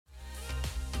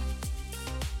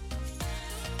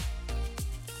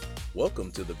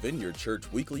Welcome to the Vineyard Church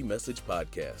Weekly Message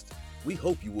Podcast. We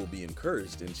hope you will be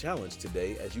encouraged and challenged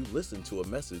today as you listen to a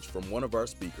message from one of our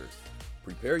speakers.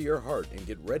 Prepare your heart and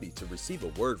get ready to receive a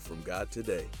word from God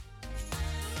today.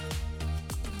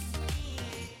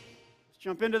 Let's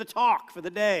jump into the talk for the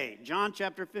day. John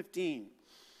chapter 15.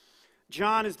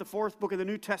 John is the fourth book of the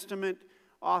New Testament,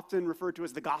 often referred to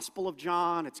as the Gospel of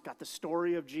John. It's got the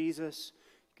story of Jesus.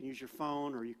 You can use your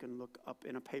phone or you can look up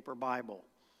in a paper Bible.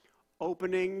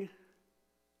 Opening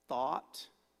thought,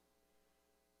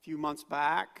 a few months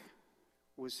back,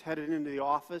 was headed into the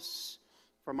office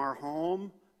from our home,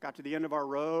 got to the end of our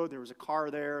road, there was a car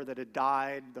there that had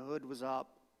died, the hood was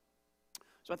up.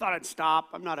 So I thought I'd stop.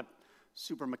 I'm not a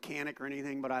super mechanic or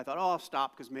anything, but I thought, I'll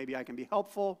stop because maybe I can be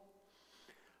helpful.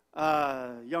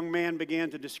 Young man began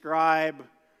to describe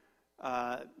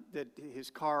that his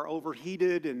car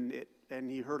overheated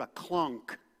and he heard a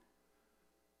clunk.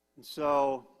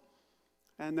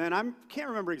 And then I can't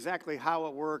remember exactly how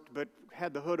it worked, but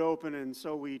had the hood open, and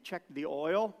so we checked the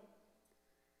oil.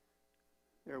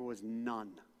 There was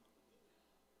none.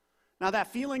 Now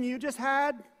that feeling you just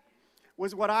had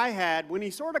was what I had when he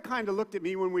sort of kind of looked at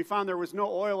me when we found there was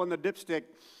no oil in the dipstick,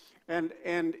 and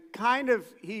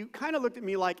he kind of looked at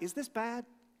me like, is this bad?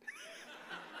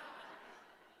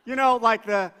 You know, like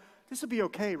this will be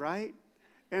okay, right?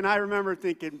 And I remember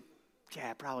thinking,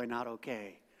 yeah, probably not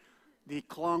okay. The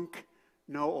clunk,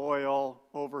 no oil,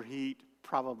 overheat,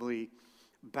 probably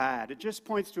bad. It just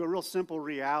points to a real simple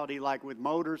reality, like with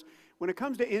motors. When it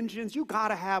comes to engines, you got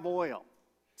to have oil.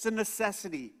 It's a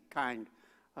necessity kind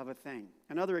of a thing.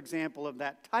 Another example of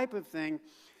that type of thing,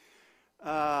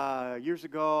 years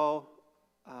ago,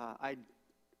 I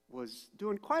was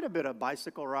doing quite a bit of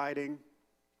bicycle riding,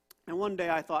 and one day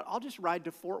I thought, I'll just ride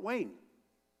to Fort Wayne.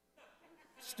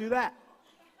 Let's do that.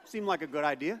 Seemed like a good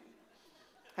idea.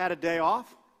 Had a day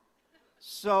off.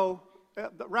 So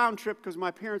the round trip, because my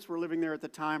parents were living there at the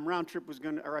time,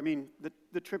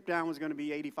 the trip down was going to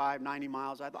be 85, 90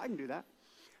 miles. I thought, I can do that.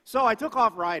 So I took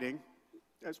off riding.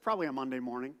 It was probably a Monday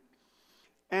morning.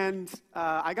 And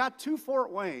I got to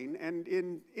Fort Wayne, and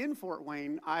in Fort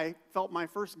Wayne, I felt my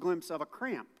first glimpse of a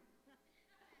cramp.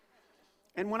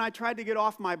 And when I tried to get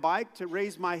off my bike to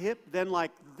raise my hip, then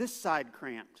like this side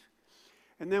cramped.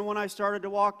 And then when I started to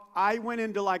walk, I went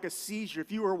into like a seizure.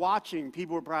 If you were watching,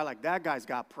 people were probably like, that guy's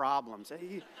got problems.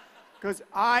 Because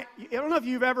I don't know if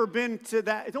you've ever been to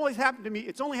that. It's only happened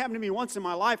to me once in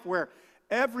my life where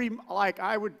I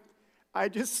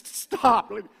just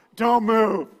stopped. Like, don't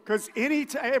move. Because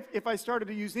if I started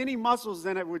to use any muscles,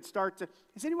 then it would start to.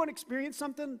 Has anyone experienced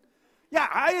something? Yeah,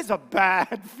 it's a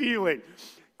bad feeling.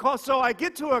 So I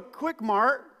get to a Quick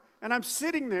Mart, and I'm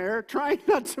sitting there trying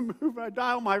not to move. I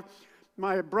dial my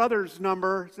brother's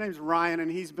number. His name's Ryan, and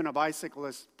he's been a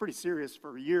bicyclist, pretty serious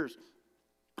for years.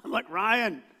 I'm like,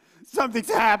 Ryan,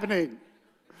 something's happening.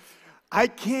 I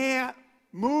can't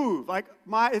move.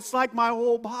 It's like my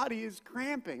whole body is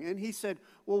cramping. And he said,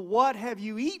 well, what have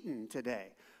you eaten today?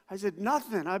 I said,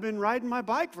 nothing. I've been riding my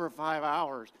bike for 5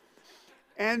 hours.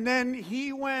 And then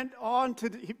he went on to,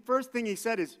 first thing he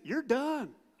said is, you're done.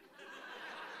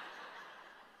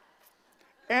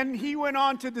 And he went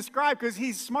on to describe, because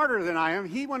he's smarter than I am,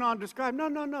 he went on to describe,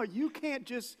 no, you can't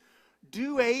just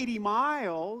do 80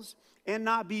 miles and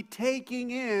not be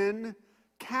taking in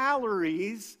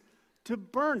calories to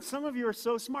burn. Some of you are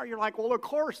so smart, you're like, well, of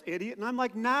course, idiot. And I'm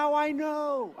like, now I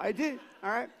know. I did, all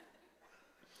right?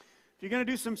 If you're going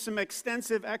to do some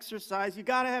extensive exercise, you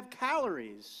got to have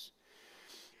calories.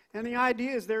 And the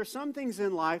idea is there are some things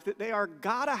in life that they are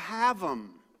got to have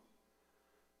them.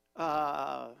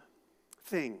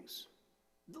 Things.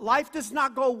 Life does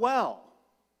not go well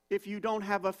if you don't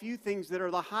have a few things that are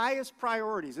the highest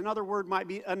priorities. Another word might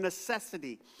be a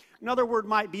necessity. Another word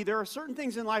might be there are certain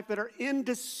things in life that are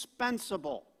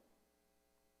indispensable.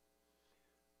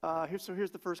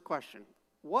 Here's the first question.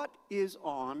 What is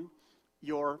on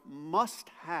your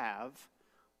must-have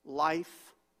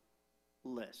life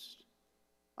list?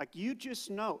 Like you just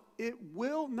know, it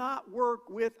will not work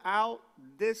without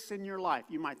this in your life.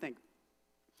 You might think,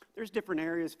 there's different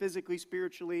areas, physically,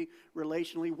 spiritually,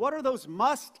 relationally. What are those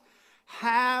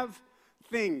must-have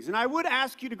things? And I would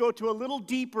ask you to go to a little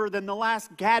deeper than the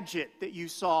last gadget that you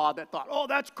saw that thought, oh,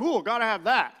 that's cool, got to have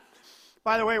that.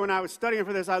 By the way, when I was studying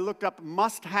for this, I looked up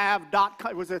musthave.com.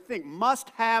 It was a thing,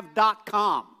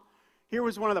 musthave.com. Here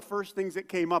was one of the first things that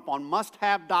came up on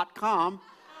musthave.com.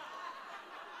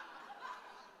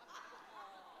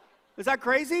 Is that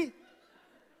crazy?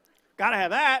 Got to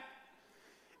have that.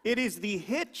 It is the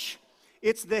Hitch.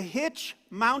 It's the Hitch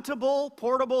mountable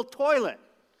portable toilet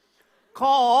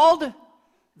called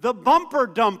the Bumper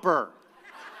Dumper.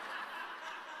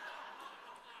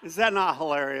 Is that not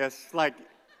hilarious? Like,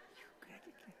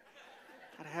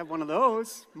 gotta have one of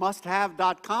those.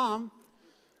 Musthave.com.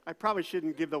 I probably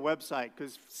shouldn't give the website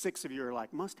because 6 of you are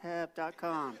like,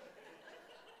 musthave.com.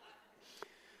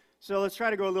 So let's try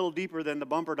to go a little deeper than the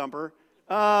bumper dumper.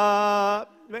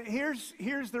 But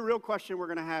here's the real question we're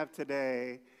going to have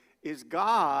today. Is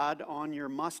God on your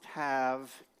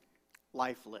must-have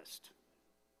life list?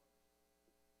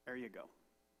 There you go.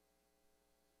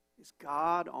 Is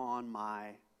God on my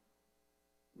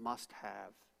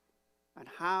must-have? And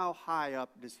how high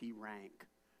up does he rank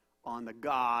on the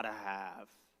gotta-have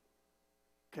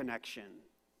connection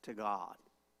to God?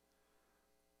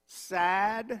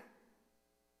 Sad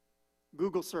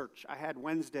Google search I had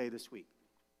Wednesday this week.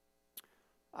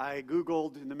 I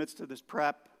Googled in the midst of this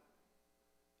prep,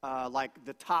 like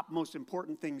the top most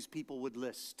important things people would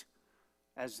list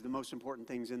as the most important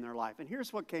things in their life. And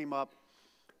here's what came up.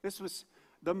 This was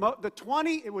the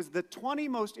 20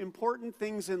 most important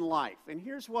things in life. And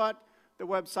here's what the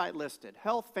website listed: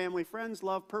 health, family, friends,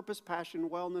 love, purpose, passion,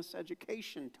 wellness,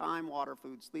 education, time, water,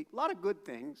 food, sleep. A lot of good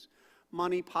things.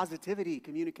 Money, positivity,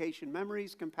 communication,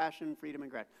 memories, compassion, freedom, and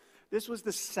gratitude. This was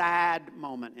the sad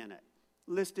moment in it.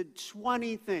 Listed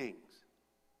 20 things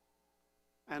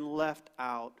and left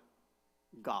out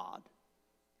God.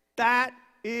 That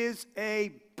is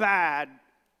a bad,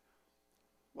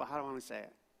 well, how do I want to say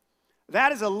it?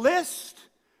 That is a list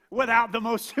without the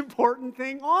most important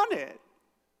thing on it.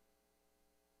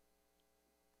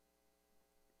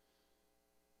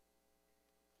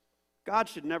 God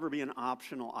should never be an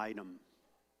optional item.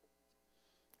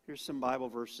 Here's some Bible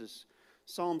verses.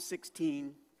 Psalm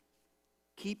 16.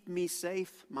 Keep me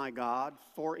safe, my God,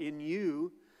 for in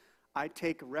you I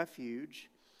take refuge.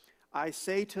 I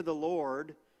say to the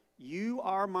Lord, you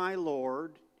are my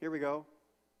Lord. Here we go.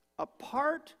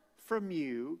 Apart from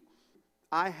you,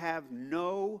 I have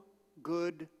no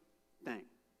good thing.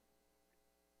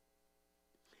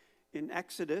 In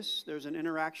Exodus, there's an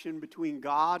interaction between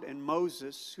God and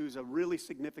Moses, who's a really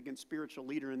significant spiritual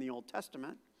leader in the Old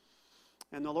Testament.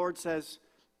 And the Lord says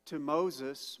to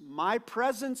Moses, my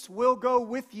presence will go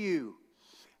with you.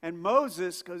 And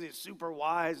Moses, because he's super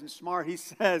wise and smart,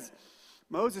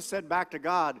 Moses said back to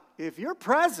God, if your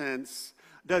presence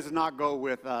does not go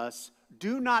with us,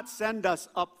 do not send us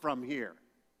up from here.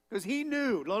 Because he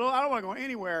knew, I don't want to go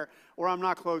anywhere where I'm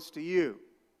not close to you.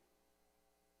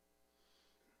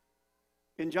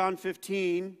 In John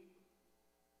 15,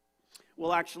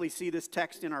 we'll actually see this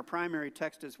text in our primary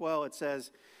text as well. It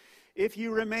says, if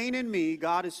you remain in me,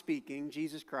 God is speaking,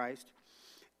 Jesus Christ,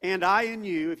 and I in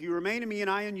you, if you remain in me and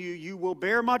I in you, you will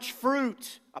bear much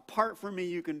fruit. Apart from me,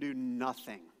 you can do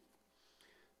nothing.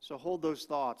 So hold those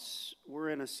thoughts. We're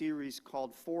in a series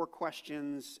called 4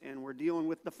 Questions, and we're dealing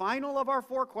with the final of our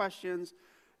 4 questions,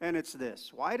 and it's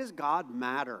this: why does God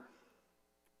matter?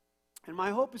 And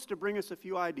my hope is to bring us a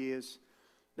few ideas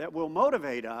that will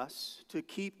motivate us to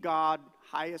keep God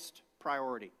highest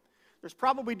priority. There's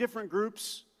probably different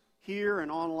groups here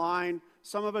and online.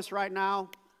 Some of us right now,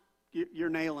 you're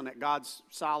nailing it. God's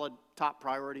solid top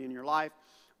priority in your life.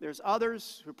 There's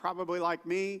others who probably like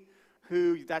me,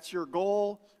 who that's your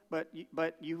goal, but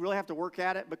you really have to work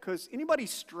at it, because anybody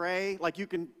stray, like you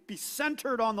can be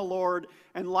centered on the Lord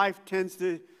and life tends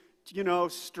to,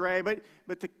 stray. But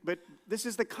this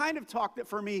is the kind of talk that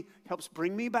for me helps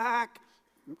bring me back,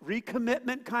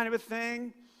 recommitment kind of a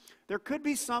thing. There could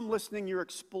be some listening, you're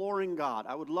exploring God.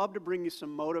 I would love to bring you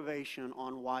some motivation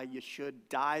on why you should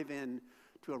dive in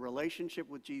to a relationship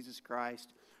with Jesus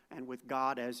Christ and with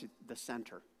God as the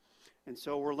center. And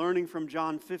so we're learning from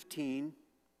John 15.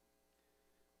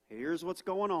 Here's what's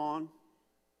going on.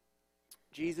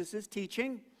 Jesus is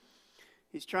teaching.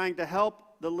 He's trying to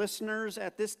help the listeners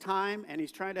at this time, and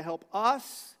he's trying to help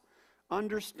us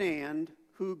understand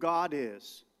who God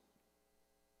is.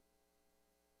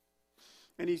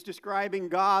 And he's describing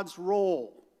God's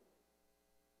role.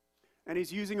 And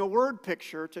he's using a word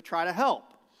picture to try to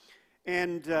help.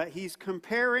 And he's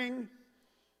comparing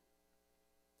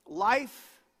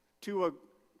life to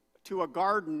a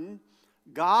garden.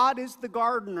 God is the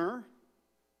gardener,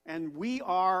 and we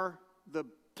are the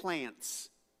plants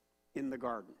in the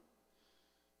garden.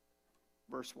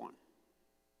 Verse 1.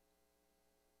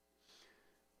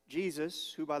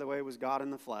 Jesus, who by the way was God in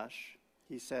the flesh,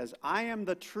 he says, I am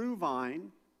the true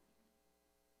vine,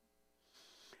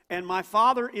 and my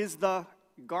Father is the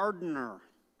gardener.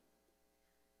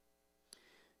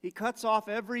 He cuts off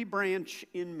every branch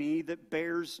in me that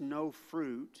bears no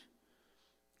fruit,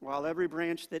 while every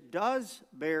branch that does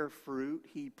bear fruit,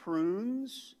 he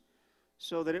prunes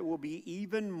so that it will be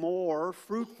even more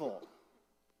fruitful.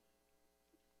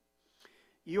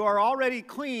 You are already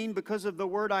clean because of the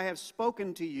word I have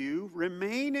spoken to you.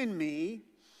 Remain in me,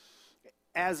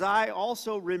 as I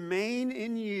also remain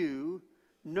in you.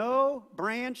 No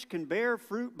branch can bear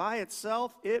fruit by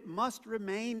itself. It must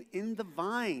remain in the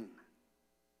vine.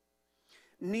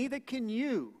 Neither can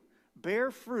you bear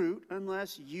fruit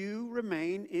unless you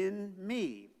remain in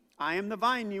me. I am the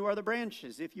vine, you are the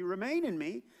branches. If you remain in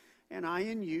me, and I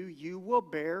in you, you will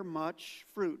bear much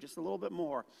fruit. Just a little bit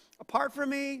more. Apart from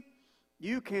me,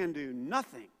 you can do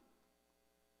nothing.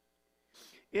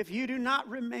 If you do not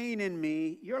remain in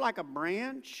me, you're like a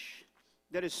branch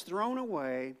that is thrown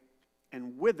away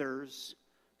and withers.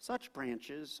 Such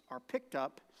branches are picked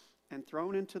up and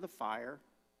thrown into the fire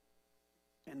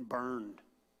and burned.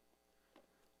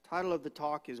 Title of the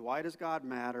talk is Why Does God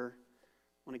Matter?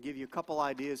 I want to give you a couple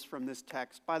ideas from this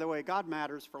text. By the way, God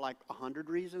matters for like 100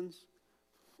 reasons,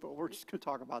 but we're just going to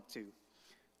talk about 2.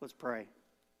 Let's pray.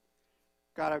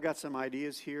 God, I've got some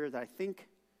ideas here that I think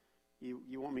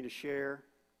you want me to share.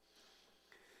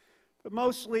 But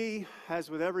mostly, as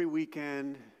with every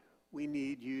weekend, we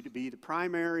need you to be the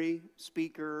primary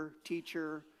speaker,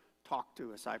 teacher. Talk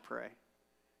to us, I pray.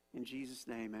 In Jesus'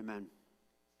 name, amen.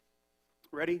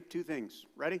 Ready? 2 things.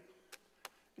 Ready?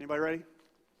 Anybody ready?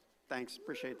 Thanks.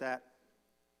 Appreciate that.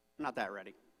 I'm not that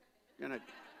ready.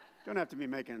 Don't have to be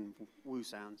making woo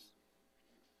sounds.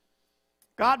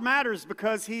 God matters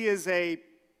because he is a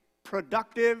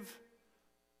productive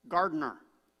gardener.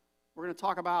 We're going to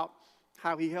talk about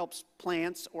how he helps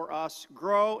plants or us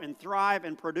grow and thrive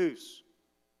and produce.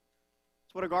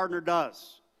 That's what a gardener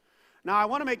does. Now, I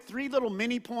want to make 3 little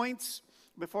mini points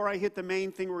before I hit the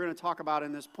main thing we're going to talk about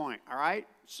in this point, all right?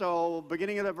 So,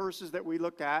 beginning of the verses that we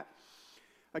looked at,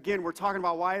 again, we're talking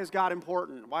about why is God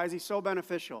important? Why is he so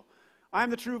beneficial? I am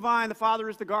the true vine, the Father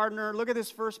is the gardener. Look at this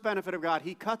first benefit of God.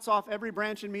 He cuts off every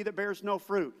branch in me that bears no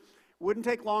fruit. Wouldn't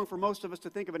take long for most of us to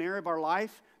think of an area of our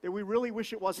life that we really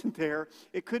wish it wasn't there.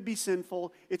 It could be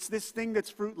sinful. It's this thing that's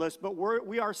fruitless, but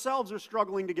we ourselves are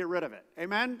struggling to get rid of it.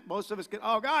 Amen? Most of us get,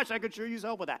 oh gosh, I could sure use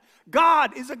help with that.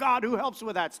 God is a God who helps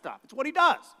with that stuff. It's what he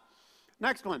does.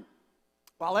 Next one.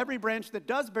 While every branch that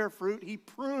does bear fruit, he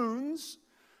prunes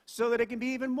so that it can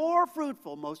be even more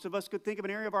fruitful. Most of us could think of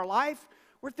an area of our life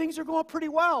where things are going pretty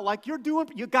well, like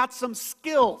you got some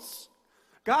skills.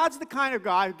 God's the kind of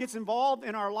guy who gets involved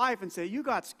in our life and say, you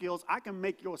got skills, I can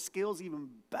make your skills even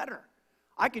better.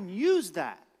 I can use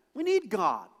that. We need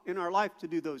God in our life to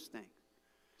do those things.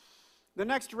 The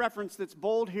next reference that's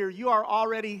bold here, you are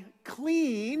already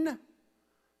clean,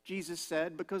 Jesus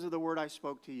said, because of the word I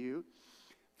spoke to you.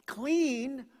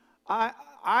 Clean,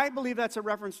 I believe that's a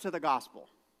reference to the gospel.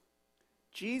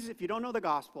 Jesus, if you don't know the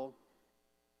gospel,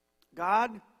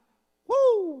 God,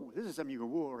 this is something you go,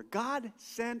 woo, God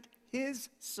sent his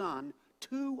son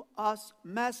to us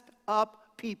messed up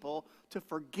people to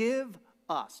forgive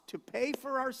us, to pay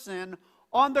for our sin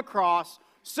on the cross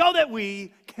so that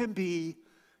we can be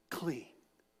clean.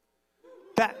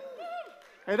 That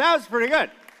was pretty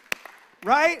good,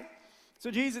 right?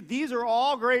 So Jesus, these are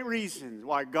all great reasons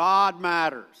why God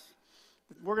matters.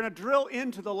 We're going to drill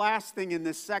into the last thing in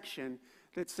this section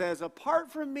that says,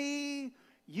 apart from me,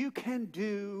 you can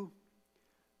do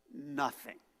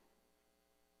nothing.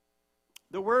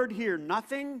 The word here,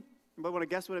 nothing, anybody want to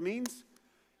guess what it means?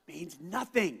 It means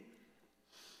nothing.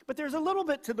 But there's a little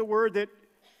bit to the word that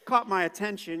caught my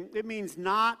attention. It means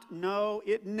not, no.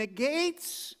 It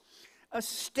negates a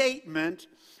statement,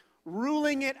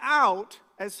 ruling it out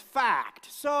as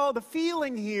fact. So the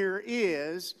feeling here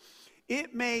is,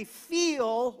 it may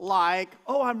feel like,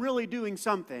 oh, I'm really doing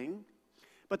something,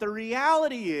 but the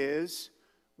reality is,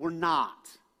 we're not.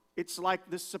 It's like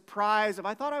the surprise of,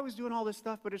 I thought I was doing all this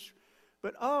stuff,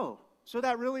 but oh, so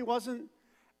that really wasn't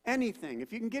anything.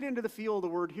 If you can get into the feel of the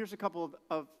word, here's a couple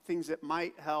of things that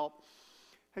might help.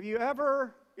 Have you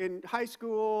ever, in high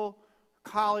school,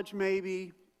 college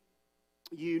maybe,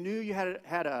 you knew you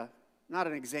had a, not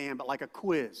an exam, but like a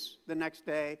quiz the next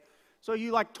day, so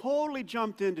you like totally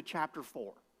jumped into chapter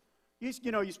 4. You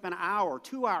spent an hour,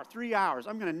 2 hours, 3 hours.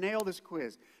 I'm going to nail this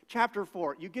quiz. Chapter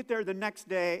 4. You get there the next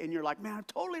day, and you're like, man, I'm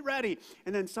totally ready.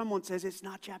 And then someone says, it's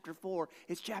not chapter 4,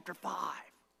 it's chapter 5.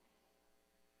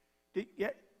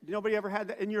 Nobody ever had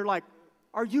that? And you're like,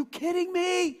 are you kidding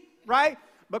me? Right?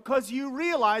 Because you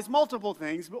realize multiple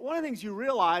things, but one of the things you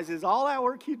realize is all that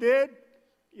work you did,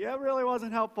 it really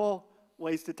wasn't helpful,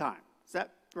 waste of time. Is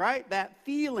that right? That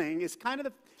feeling is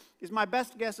is my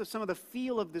best guess of some of the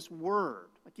feel of this word.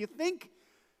 Like you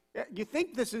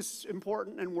think this is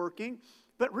important and working,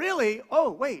 but really,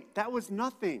 oh, wait, that was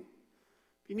nothing.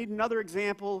 If you need another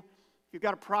example, if you've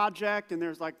got a project and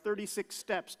there's like 36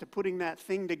 steps to putting that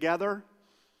thing together,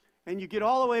 And you get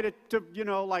all the way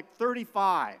to like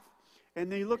 35.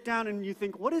 And then you look down and you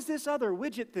think, what is this other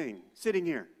widget thing sitting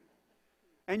here?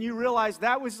 And you realize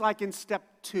that was like in step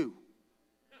 2.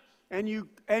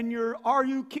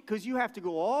 Because you have to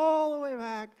go all the way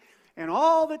back, and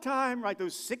all the time, right,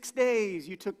 those 6 days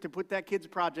you took to put that kid's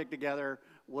project together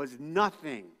was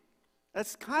nothing.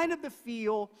 That's kind of the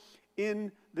feel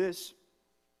in this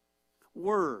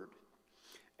word.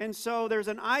 And so there's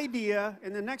an idea,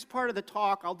 in the next part of the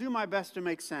talk, I'll do my best to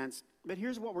make sense, but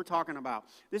here's what we're talking about.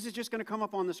 This is just going to come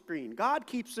up on the screen. God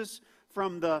keeps us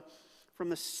from the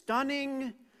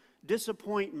stunning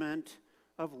disappointment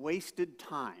of wasted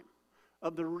time,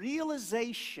 of the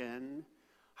realization,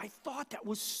 I thought that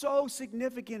was so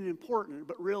significant and important,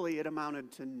 but really it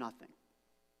amounted to nothing.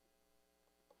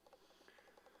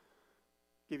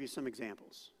 Give you some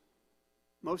examples.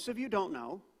 Most of you don't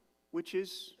know, which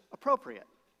is appropriate.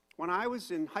 When I was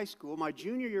in high school, my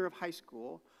junior year of high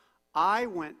school, I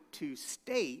went to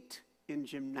state in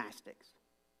gymnastics.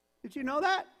 Did you know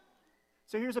that?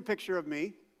 So here's a picture of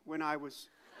me when I was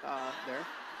there.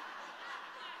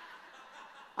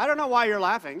 I don't know why you're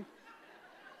laughing.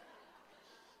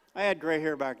 I had gray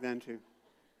hair back then too.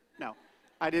 No,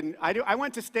 I didn't. I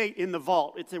went to state in the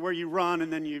vault. It's where you run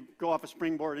and then you go off a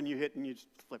springboard and you hit and you just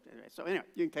flip it. So anyway,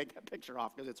 you can take that picture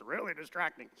off because it's really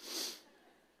distracting.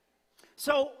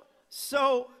 So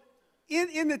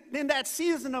in that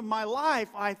season of my life,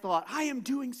 I thought, I am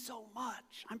doing so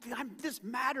much. This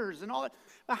matters and all that.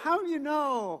 But how do you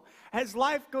know? As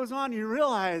life goes on, you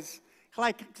realize,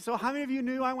 so how many of you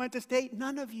knew I went to state?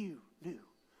 None of you knew.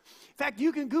 In fact,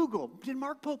 you can Google, did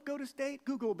Mark Pope go to state?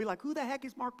 Google will be like, who the heck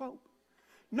is Mark Pope?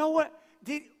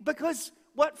 Because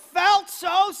what felt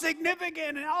so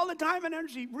significant and all the time and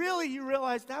energy, really you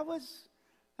realize that wasn't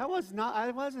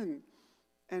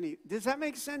any. Does that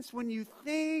make sense? When you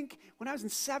think, when I was in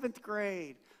 7th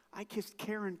grade, I kissed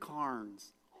Karen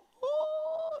Carnes.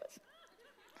 Oh,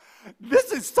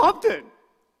 this is something.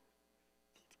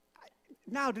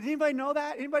 Now, did anybody know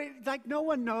that? Anybody, no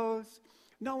one knows.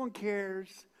 No one cares.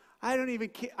 I don't even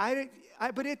care.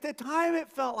 But at the time, it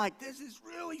felt like this is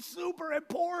really super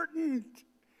important.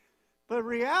 But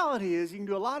reality is, you can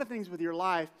do a lot of things with your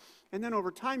life, and then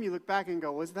over time, you look back and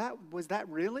go, was that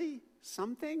really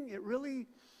something? It really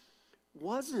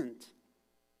wasn't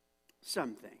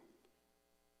something.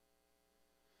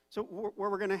 So where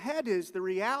we're going to head is the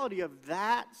reality of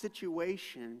that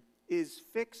situation is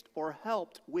fixed or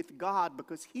helped with God,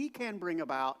 because He can bring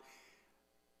about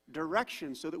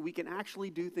direction so that we can actually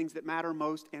do things that matter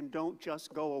most and don't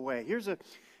just go away. Here's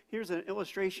an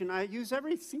illustration I use it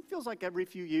feels like every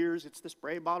few years. It's the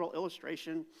spray bottle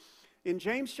illustration. In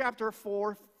James chapter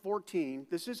 4:14,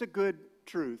 this is a good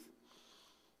truth.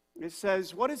 It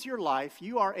says, what is your life?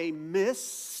 You are a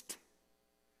mist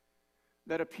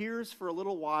that appears for a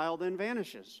little while, then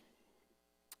vanishes.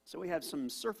 So we have some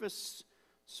surface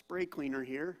spray cleaner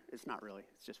here. It's not really,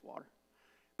 it's just water.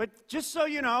 But just so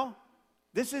you know,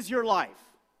 this is your life,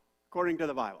 according to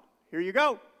the Bible. Here you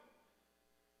go.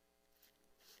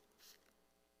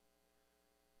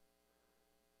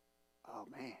 Oh,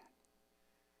 man.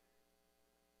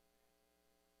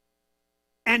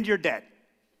 And you're dead.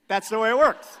 That's the way it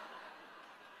works.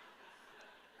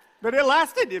 But it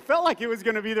lasted. It felt like it was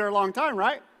going to be there a long time,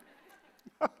 right?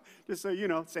 Just so you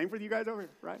know, same for you guys over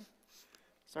here, right?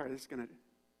 Sorry, this is going to...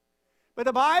 But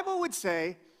the Bible would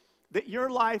say that your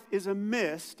life is a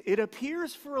mist. It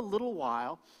appears for a little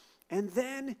while, and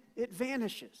then it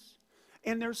vanishes.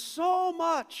 And there's so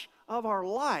much of our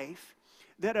life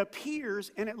that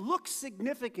appears, and it looks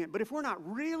significant, but if we're not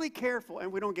really careful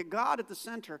and we don't get God at the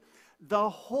center, the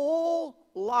whole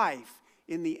life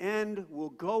in the end will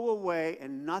go away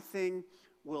and nothing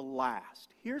will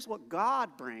last. Here's what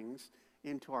God brings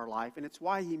into our life, and it's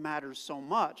why He matters so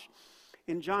much.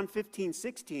 In John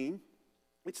 15:16,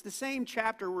 it's the same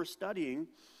chapter we're studying.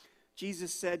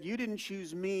 Jesus said, you didn't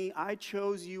choose me, I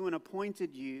chose you and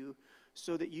appointed you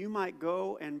so that you might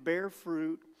go and bear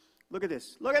fruit. Look at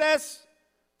this. Look at this.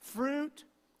 Fruit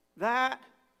that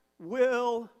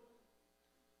will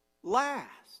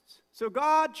last. So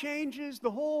God changes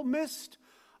the whole mist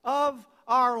of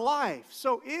our life.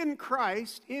 So in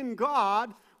Christ, in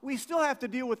God, we still have to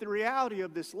deal with the reality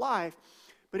of this life.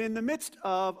 But in the midst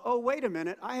of, oh, wait a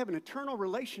minute, I have an eternal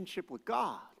relationship with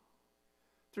God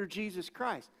through Jesus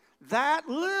Christ. That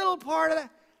little part of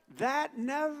that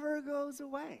never goes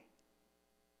away.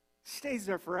 It stays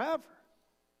there forever.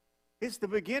 It's the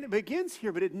beginning. It begins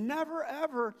here, but it never,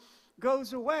 ever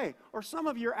goes away. Or some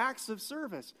of your acts of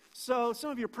service. So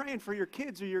some of you are praying for your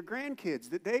kids or your grandkids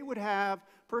that they would have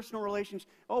personal relationships.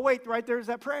 Oh, wait, right there's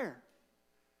that prayer.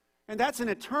 And that's an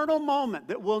eternal moment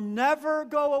that will never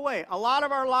go away. A lot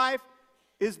of our life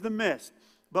is the mist.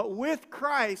 But with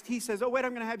Christ, he says, oh, wait,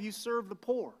 I'm going to have you serve the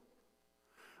poor.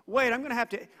 Wait, I'm going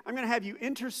to have you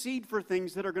intercede for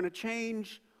things that are going to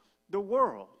change the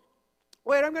world.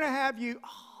 Wait, I'm going to have you,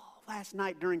 last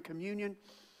night during communion,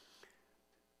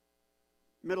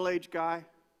 middle-aged guy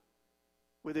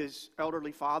with his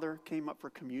elderly father came up for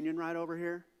communion right over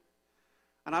here.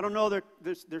 And I don't know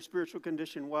their spiritual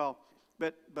condition well,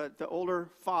 but the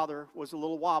older father was a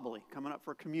little wobbly coming up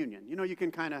for communion. You know, you can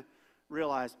kind of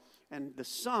realize. And the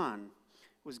son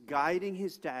was guiding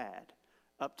his dad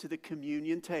up to the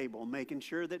communion table, making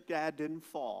sure that dad didn't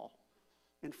fall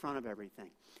in front of everything.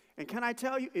 And can I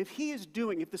tell you, if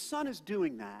the son is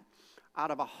doing that out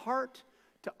of a heart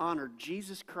to honor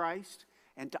Jesus Christ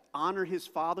and to honor his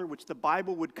father, which the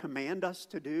Bible would command us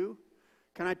to do,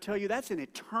 can I tell you, that's an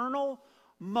eternal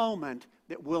moment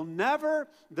that will never,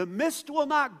 the mist will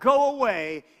not go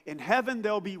away. In heaven,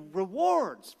 there'll be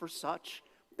rewards for such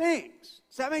things.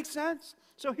 Does that make sense?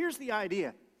 So here's the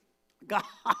idea. God,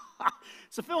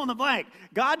 so fill in the blank.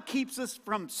 God keeps us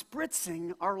from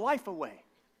spritzing our life away.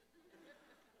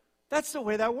 That's the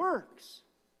way that works.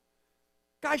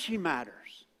 Gosh, he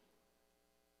matters.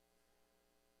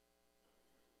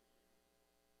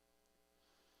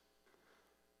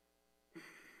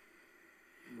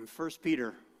 In 1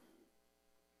 Peter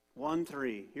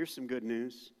 1:3, here's some good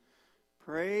news.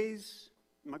 Praise,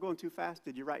 am I going too fast?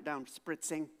 Did you write down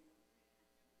spritzing?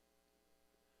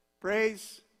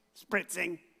 Praise,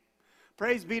 spritzing.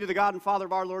 Praise be to the God and Father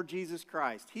of our Lord Jesus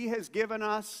Christ. He has given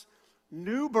us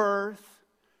new birth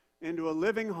into a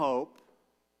living hope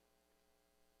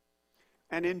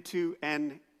and into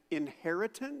an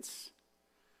inheritance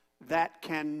that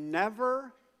can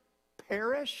never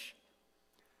perish,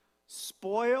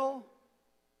 spoil,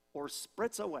 or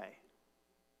spritz away,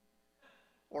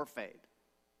 or fade.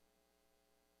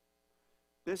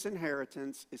 This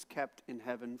inheritance is kept in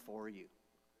heaven for you.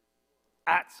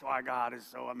 That's why God is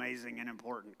so amazing and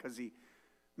important, because he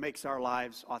makes our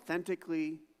lives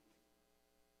authentically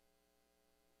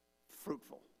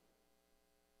fruitful.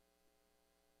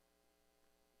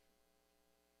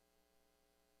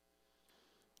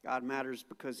 God matters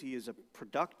because he is a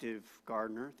productive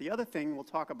gardener. The other thing we'll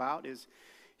talk about is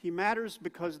he matters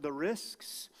because the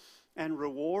risks and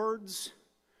rewards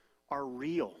are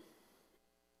real.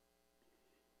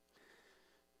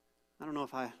 I don't know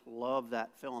if I love that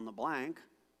fill in the blank,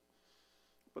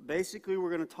 but basically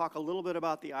we're going to talk a little bit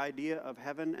about the idea of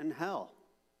heaven and hell.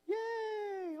 Yay!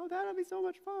 Oh, that'll be so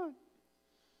much fun.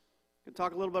 We'll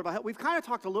talk a little bit about hell. We've kind of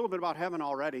talked a little bit about heaven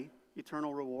already,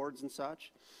 eternal rewards and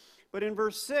such. But in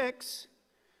verse 6,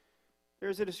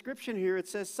 there's a description here. It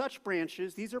says, such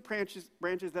branches, these are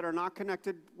branches that are not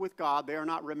connected with God. They are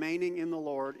not remaining in the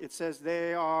Lord. It says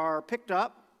they are picked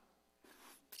up,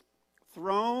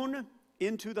 thrown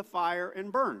into the fire,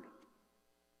 and burned.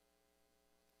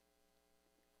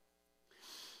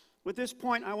 With this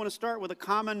point, I want to start with a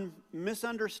common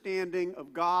misunderstanding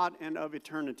of God and of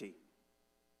eternity.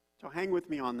 So hang with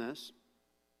me on this.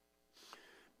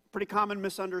 Pretty common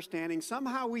misunderstanding.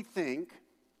 Somehow we think,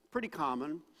 pretty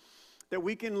common, that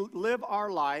we can live our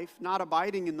life not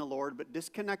abiding in the Lord, but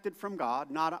disconnected from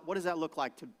God. What does that look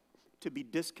like to be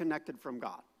disconnected from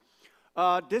God?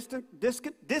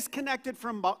 Disconnected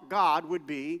from God would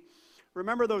be,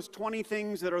 remember those 20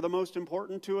 things that are the most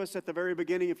important to us at the very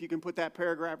beginning, if you can put that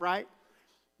paragraph right?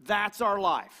 That's our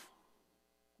life.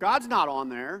 God's not on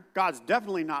there. God's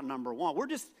definitely not number one. We're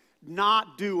just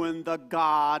not doing the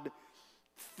God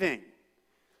thing.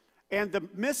 And the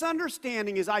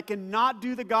misunderstanding is I cannot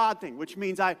do the God thing, which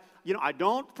means I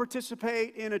don't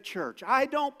participate in a church. I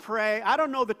don't pray. I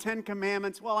don't know the 10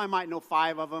 Commandments. Well, I might know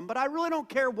 5 of them, but I really don't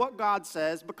care what God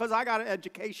says because I got an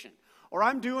education. Or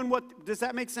I'm doing does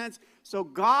that make sense? So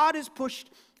God is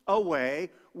pushed away.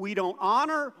 We don't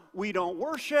honor. We don't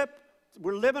worship.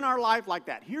 We're living our life like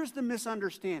that. Here's the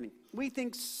misunderstanding. We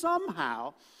think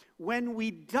somehow when we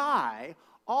die,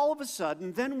 all of a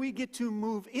sudden, then we get to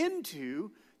move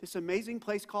into this amazing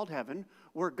place called heaven,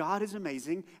 where God is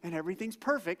amazing and everything's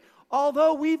perfect,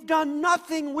 although we've done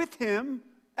nothing with him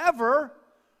ever.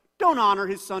 Don't honor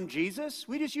his son Jesus.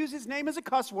 We just use his name as a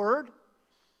cuss word.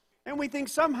 And we think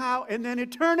somehow, and then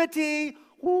eternity,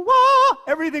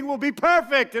 everything will be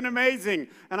perfect and amazing.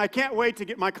 And I can't wait to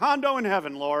get my condo in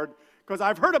heaven, Lord, because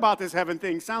I've heard about this heaven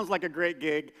thing. Sounds like a great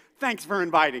gig. Thanks for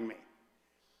inviting me.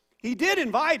 He did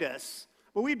invite us,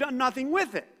 but we've done nothing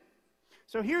with it.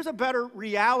 So here's a better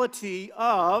reality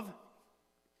of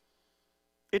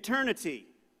eternity.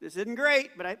 This isn't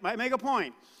great, but I might make a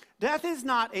point. Death is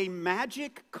not a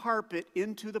magic carpet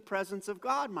into the presence of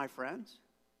God, my friends.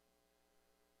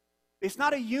 It's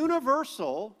not a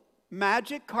universal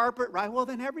magic carpet, right? Well,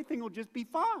 then everything will just be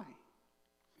fine.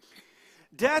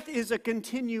 Death is a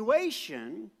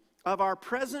continuation of our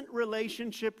present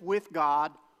relationship with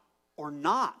God or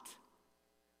not.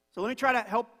 So let me try to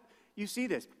help you see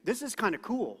this. This is kind of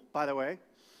cool, by the way.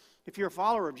 If you're a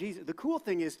follower of Jesus, the cool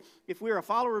thing is, if we're a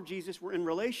follower of Jesus, we're in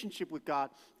relationship with God.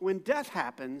 When death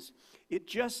happens,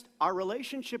 our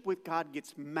relationship with God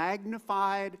gets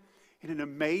magnified in an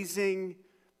amazing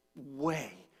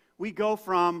way. We go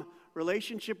from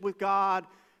relationship with God,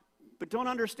 but don't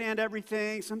understand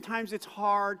everything. Sometimes it's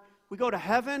hard. We go to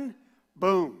heaven,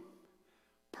 boom.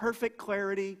 Perfect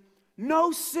clarity.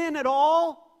 No sin at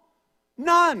all.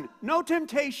 None. No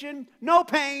temptation, no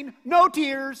pain, no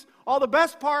tears. All the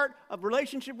best part of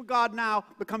relationship with God now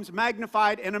becomes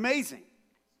magnified and amazing.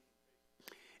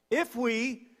 If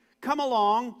we come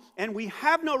along and we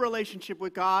have no relationship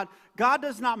with God, God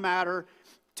does not matter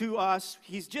to us.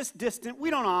 He's just distant.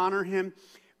 We don't honor him.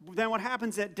 Then what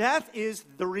happens at death is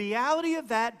the reality of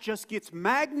that just gets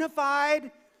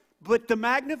magnified, but the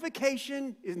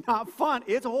magnification is not fun.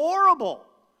 It's horrible.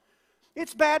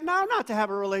 It's bad now not to have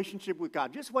a relationship with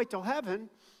God. Just wait till heaven,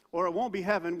 or it won't be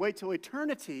heaven. Wait till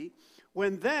eternity,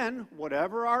 when then,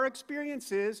 whatever our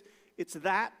experience is, it's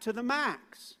that to the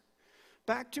max.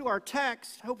 Back to our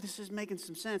text. I hope this is making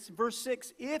some sense. Verse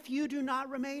 6, if you do not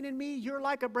remain in me, you're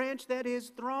like a branch that is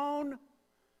thrown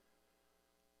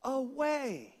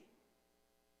away.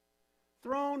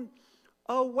 Thrown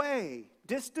away.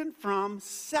 Distant from,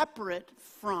 separate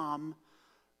from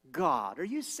God. Are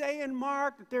you saying,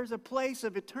 Mark, that there's a place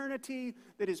of eternity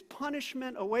that is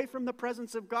punishment away from the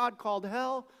presence of God called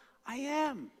hell? I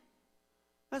am.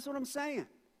 That's what I'm saying.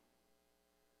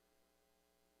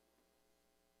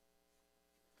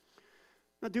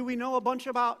 Now, do we know a bunch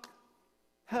about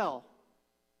hell?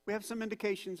 We have some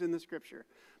indications in the Scripture.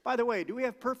 By the way, do we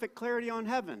have perfect clarity on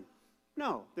heaven?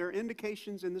 No, there are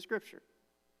indications in the Scripture.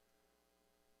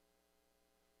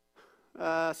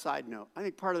 Side note, I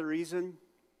think part of the reason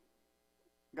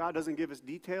God doesn't give us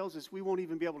details is we won't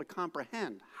even be able to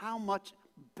comprehend how much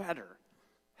better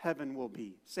heaven will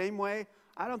be. Same way,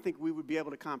 I don't think we would be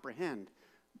able to comprehend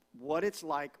what it's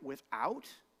like without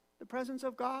the presence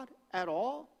of God at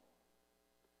all.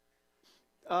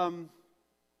 Going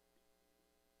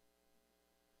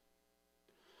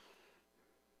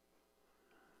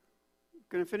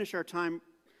to finish our time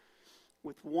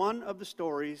with one of the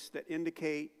stories that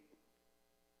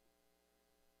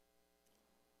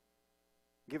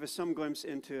give us some glimpse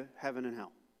into heaven and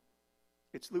hell.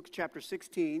 It's Luke chapter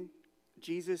 16.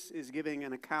 Jesus is giving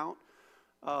an account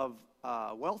of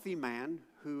a wealthy man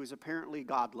who is apparently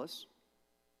godless,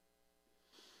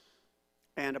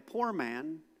 and a poor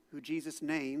man who Jesus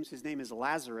names. His name is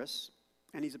Lazarus,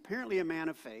 and he's apparently a man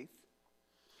of faith.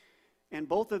 And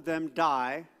both of them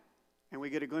die, and we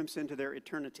get a glimpse into their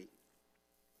eternity.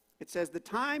 It says, the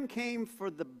time came for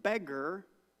when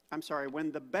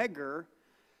the beggar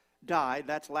died,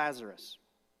 that's Lazarus.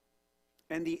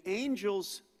 And the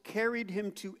angels carried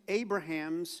him to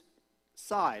Abraham's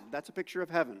side. That's a picture of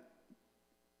heaven.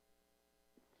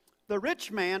 The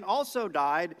rich man also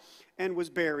died and was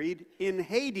buried in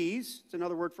Hades, it's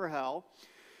another word for hell,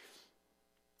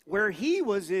 where he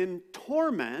was in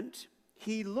torment.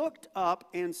 He looked up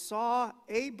and saw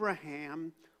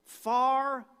Abraham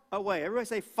far away. Everybody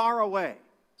say far away.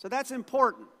 So that's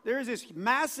important. There's this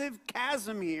massive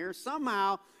chasm here.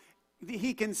 Somehow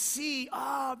he can see,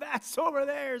 that's over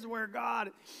there is where God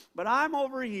is. But I'm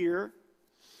over here.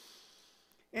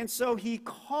 And so he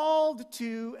called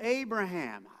to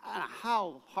Abraham. I don't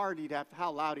know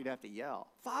how loud he'd have to yell.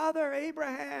 Father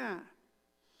Abraham,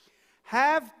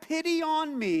 have pity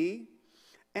on me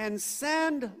and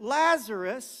send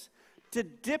Lazarus to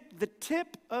dip the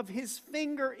tip of his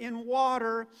finger in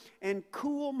water and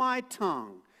cool my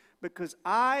tongue, because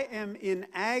I am in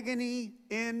agony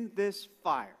in this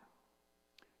fire.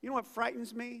 You know what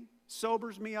frightens me,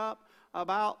 sobers me up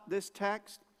about this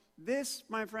text? This,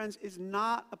 my friends, is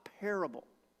not a parable.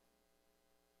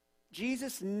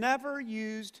 Jesus never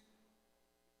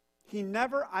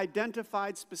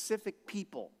identified specific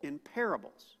people in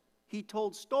parables. He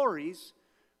told stories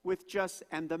with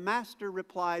and the master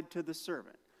replied to the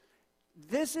servant.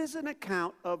 This is an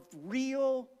account of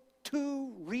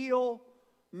two real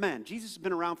men. Jesus has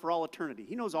been around for all eternity.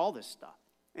 He knows all this stuff.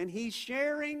 And he's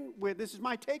sharing this is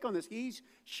my take on this. He's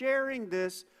sharing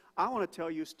this. I want to tell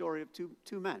you a story of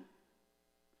two men.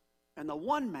 And the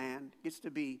one man gets to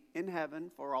be in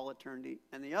heaven for all eternity.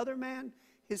 And the other man,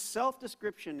 his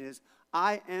self-description is,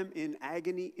 I am in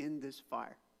agony in this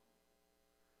fire.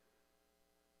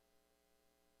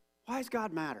 Why does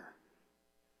God matter?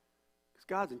 Because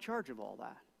God's in charge of all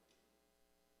that.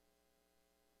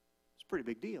 It's a pretty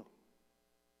big deal.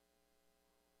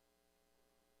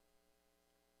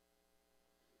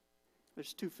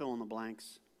 There's 2 fill in the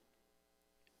blanks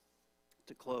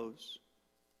to close.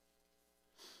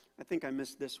 I think I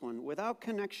missed this one. Without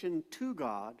connection to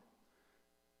God,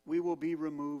 we will be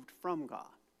removed from God.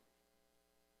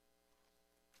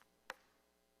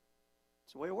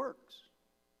 It's the way it works.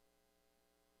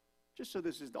 Just so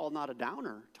this is all not a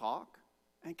downer talk,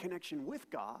 and connection with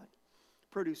God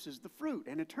produces the fruit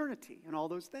and eternity and all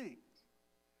those things.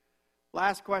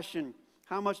 Last question,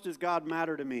 how much does God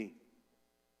matter to me?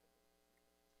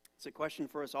 It's a question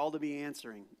for us all to be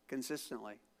answering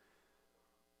consistently.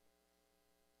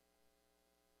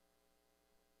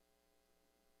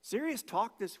 Serious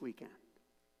talk this weekend.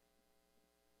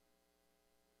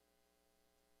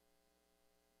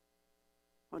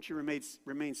 Why don't you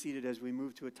remain seated as we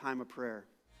move to a time of prayer.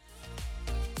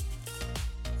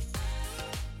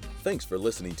 Thanks for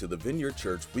listening to the Vineyard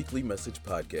Church Weekly Message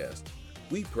Podcast.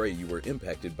 We pray you were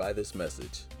impacted by this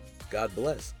message. God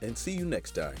bless, and see you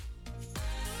next time.